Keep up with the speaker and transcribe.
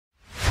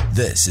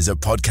This is a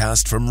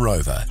podcast from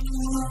Rover.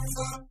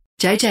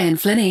 JJ and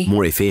Flinny.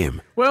 More FM.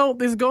 Well,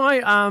 there's a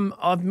guy,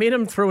 I've met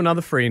him through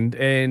another friend,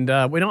 and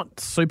we're not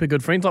super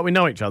good friends. Like, we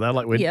know each other.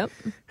 Like, we've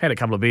had a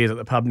couple of beers at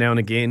the pub now and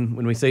again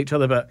when we see each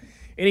other. But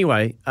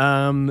anyway,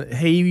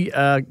 he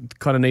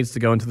kind of needs to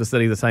go into the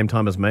city the same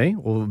time as me,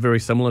 or very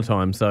similar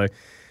time. So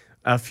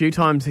a few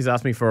times he's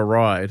asked me for a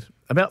ride.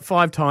 About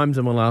 5 times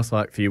in the last,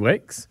 few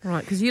weeks.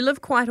 Right, because you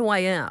live quite a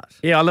way out.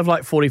 Yeah, I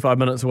live 45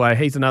 minutes away.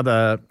 He's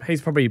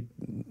probably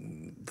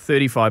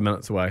 35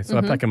 minutes away. So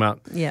I pick him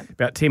up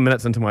about 10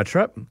 minutes into my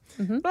trip.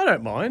 I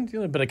don't mind.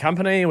 A bit of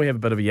company. We have a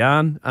bit of a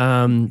yarn.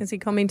 Has he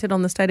commented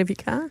on the state of your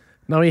car?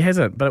 No, he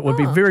hasn't. But it would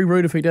be very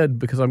rude if he did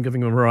because I'm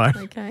giving him a ride.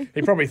 Okay.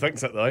 He probably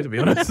thinks it though, to be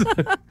honest.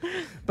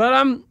 But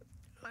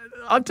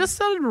I've just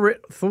started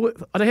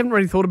I haven't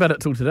really thought about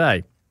it till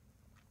today.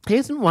 He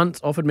hasn't once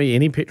offered me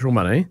any petrol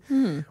money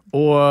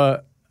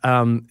or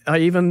I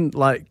even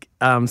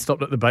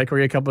stopped at the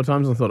bakery a couple of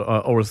times and thought,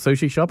 or a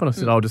sushi shop, and I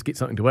said, I'll just get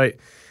something to eat.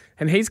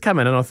 And he's come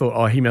in and I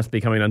thought, he must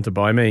be coming in to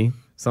buy me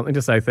something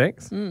to say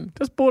thanks.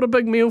 Just bought a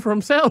big meal for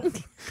himself.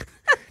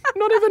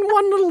 Not even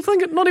one little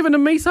thing, not even a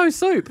miso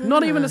soup,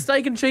 not even a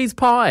steak and cheese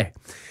pie.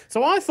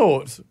 So I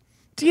thought,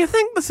 do you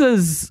think this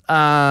is,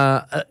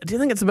 do you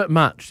think it's a bit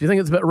much? Do you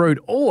think it's a bit rude?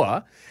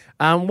 Or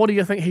what do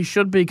you think he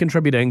should be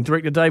contributing?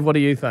 Director Dave, what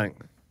do you think?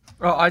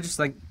 Well, I just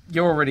think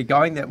you're already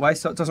going that way,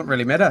 so it doesn't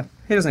really matter.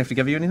 He doesn't have to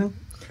give you anything.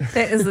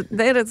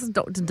 That is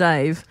Dr.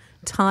 Dave.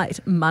 Tight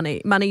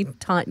money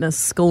tightness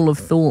school of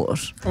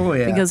thought. Oh,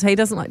 yeah. Because he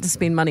doesn't like to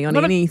spend money on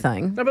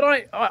anything. No, but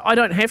I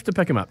don't have to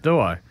pick him up, do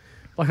I?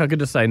 I could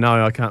just say,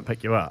 no, I can't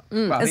pick you up.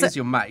 Well, he's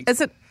your mate.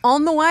 Is it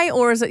on the way,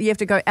 or is it you have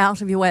to go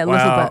out of your way a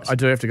little bit? I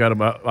do have to go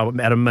about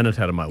a minute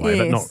out of my way,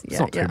 but it's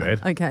not too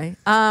bad. Okay.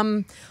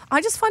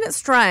 I just find it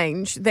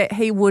strange that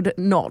he would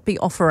not be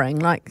offering,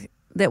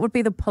 that would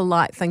be the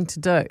polite thing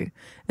to do,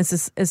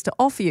 is to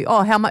offer you,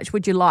 how much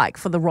would you like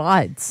for the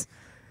rides?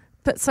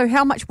 But so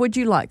how much would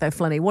you like though,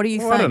 Flinny? What do you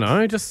think? I don't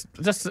know. Just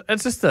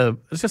it's just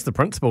the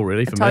principle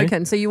really for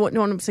token. me. So you want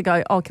him to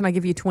go, can I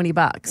give you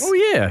 $20? Oh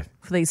yeah.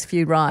 For these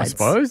few rides. I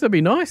suppose that'd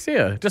be nice,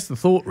 yeah. Just the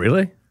thought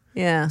really.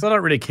 Yeah. So I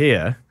don't really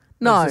care.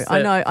 No,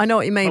 I know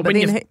what you mean. But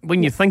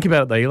when you think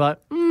about it though, you're like,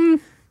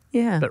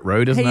 yeah. Bit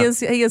rude, isn't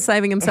it? He is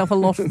saving himself a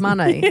lot of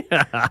money.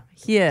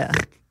 Yeah.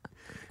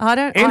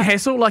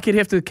 Hassle, he'd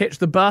have to catch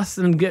the bus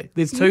and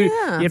there's two.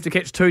 Yeah. You have to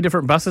catch 2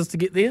 different buses to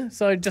get there.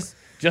 So just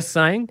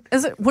saying.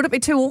 Would it be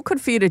too awkward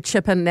for you to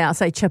chip in now?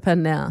 Say,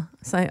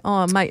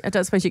 mate, I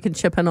don't suppose you can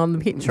chip in on the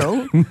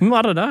petrol.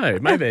 I don't know,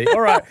 maybe. All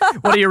right.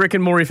 What do you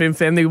reckon, More FM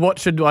family? What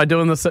should I do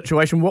in this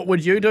situation? What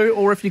would you do?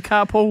 Or if you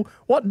carpool,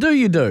 what do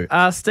you do?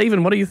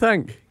 Stephen, what do you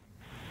think?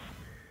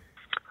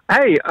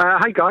 Hey,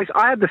 hi guys.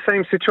 I had the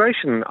same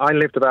situation. I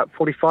lived about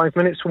 45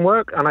 minutes from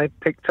work and I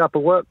picked up a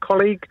work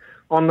colleague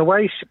on the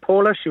way,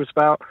 Paula. She was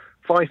about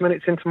 5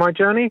 minutes into my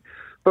journey,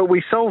 but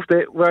we solved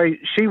it where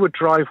she would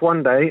drive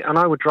one day and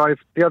I would drive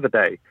the other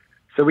day.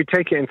 So we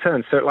take it in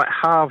turns. So it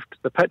halved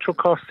the petrol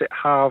costs, it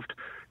halved,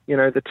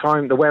 the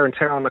time, the wear and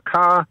tear on the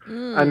car,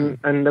 and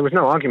there was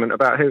no argument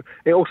about who.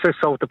 It also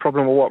solved the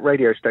problem of what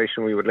radio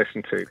station we would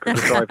listen to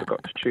because the driver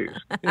got to choose.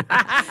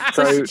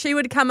 So she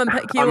would come and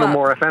pick you up. I'm a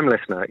More FM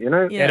listener,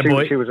 Yeah.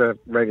 She was a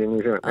Radio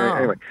New Zealand.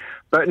 Anyway.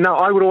 But no,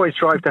 I would always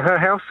drive to her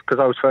house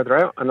because I was further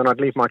out, and then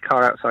I'd leave my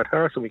car outside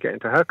her, so we get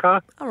into her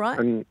car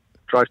and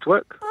drive to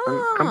work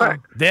and come back.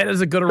 That is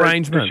a good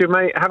arrangement. Does your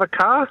mate have a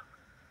car?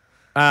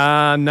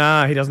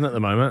 No, he doesn't at the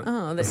moment.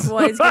 Oh, that's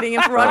why he's getting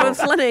a ride with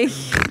Flinny.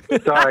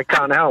 Sorry, I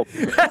can't help.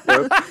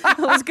 It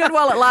was good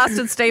while it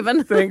lasted,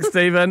 Stephen. Thanks,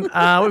 Stephen. We've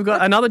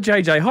got another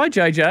JJ. Hi,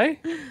 JJ.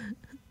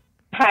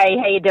 Hey,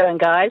 how you doing,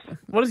 guys?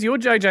 What does your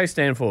JJ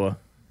stand for?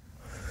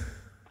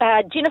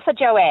 Jennifer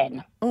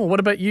Joanne. Oh, what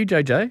about you,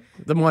 JJ?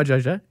 My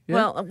JJ?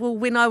 Yeah. Well,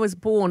 when I was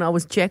born, I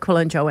was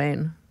Jacqueline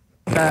Joanne,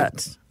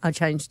 but I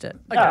changed it.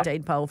 I got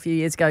deed poll a few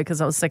years ago because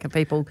I was sick of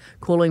people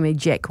calling me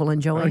Jacqueline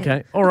Joanne.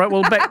 Okay. All right.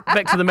 Well,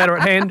 back to the matter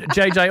at hand.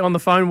 JJ on the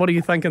phone. What do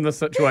you think in this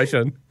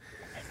situation?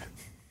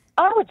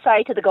 I would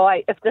say to the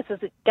guy, if this is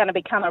going to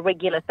become a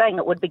regular thing,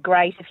 it would be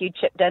great if you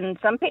chipped in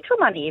some petrol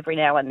money every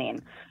now and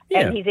then.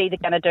 Yeah. And he's either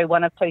going to do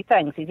one of 2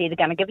 things. He's either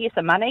going to give you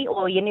some money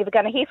or you're never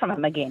going to hear from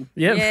him again.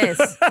 Yep.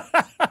 Yes.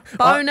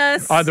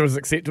 Bonus. Either is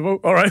acceptable.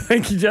 All right.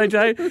 Thank you,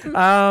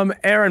 JJ.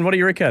 Aaron, what do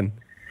you reckon?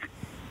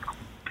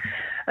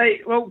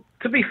 Hey, well,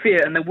 to be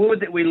fair, in the world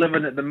that we live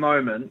in at the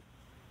moment,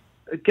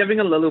 giving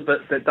a little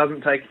bit that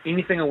doesn't take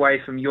anything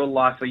away from your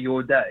life or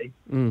your day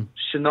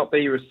should not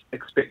be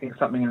expecting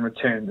something in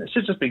return. It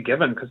should just be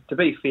given, because to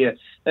be fair,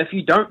 if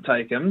you don't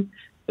take them,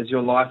 is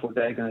your life or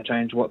day going to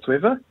change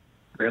whatsoever?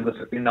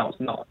 Realistically, no, it's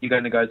not. You're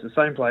going to go to the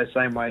same place,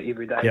 same way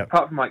every day,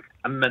 apart from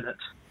a minute.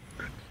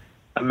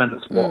 A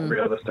minute's what,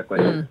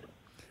 realistically.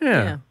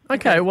 Yeah.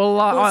 Okay, well...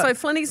 so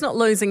Flinny's not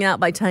losing out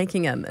by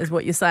taking him, is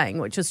what you're saying,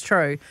 which is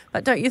true.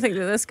 But don't you think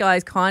that this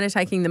guy's kind of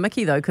taking the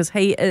mickey, though, because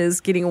he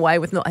is getting away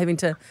with not having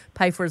to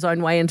pay for his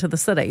own way into the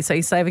city, so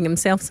he's saving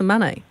himself some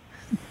money?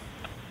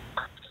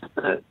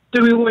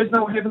 Do we always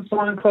know what happens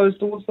behind closed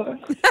doors, though?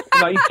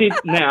 Like you said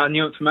now,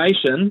 new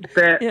information,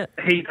 that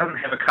he doesn't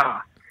have a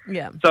car.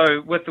 Yeah.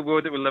 So with the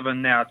world that we live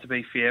in now, to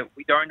be fair,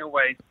 we don't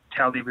always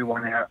tell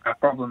everyone our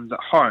problems at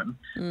home.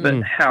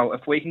 But hell,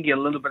 if we can get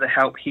a little bit of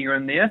help here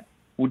and there,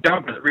 we'll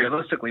dump it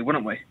realistically,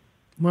 wouldn't we?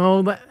 Well,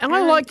 and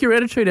I like your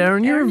attitude,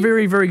 Aaron. You're a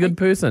very, very good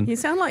person. You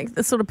sound like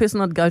the sort of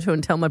person I'd go to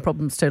and tell my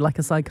problems to, like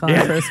a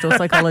psychiatrist or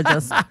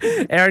psychologist.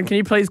 Aaron, can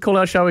you please call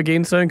our show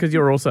again soon? Because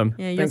you're awesome.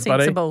 Yeah, you're Thanks,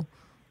 buddy. sensible.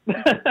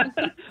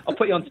 I'll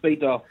put you on speed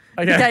dial.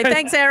 Okay,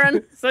 thanks,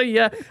 Aaron. So,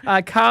 yeah,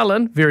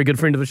 Carlin, very good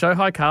friend of the show.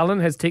 Hi, Carlin,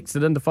 has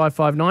texted into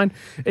 559.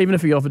 Even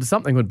if he offered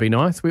something would be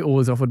nice. We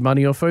always offered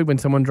money or food when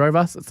someone drove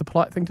us. It's a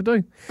polite thing to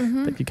do.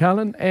 Thank you,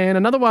 Carlin. And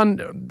another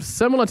one,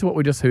 similar to what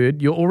we just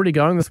heard, you're already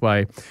going this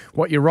way.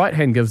 What your right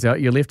hand gives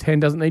out, your left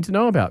hand doesn't need to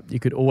know about. You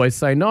could always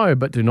say no,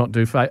 but do not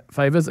do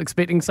favours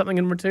expecting something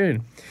in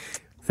return.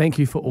 Thank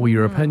you for all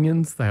your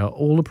opinions. They are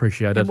all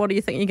appreciated. And what do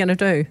you think you're going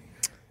to do?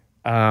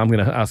 I'm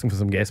going to ask him for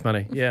some gas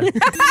money. Yeah.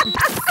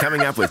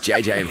 Coming up with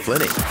JJ and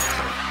Flinny.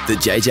 The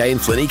JJ and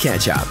Flinny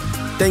catch up.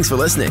 Thanks for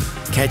listening.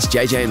 Catch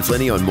JJ and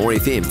Flinny on More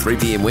FM 3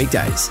 p.m.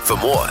 weekdays. For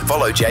more,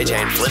 follow JJ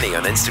and Flinny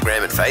on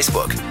Instagram and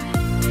Facebook.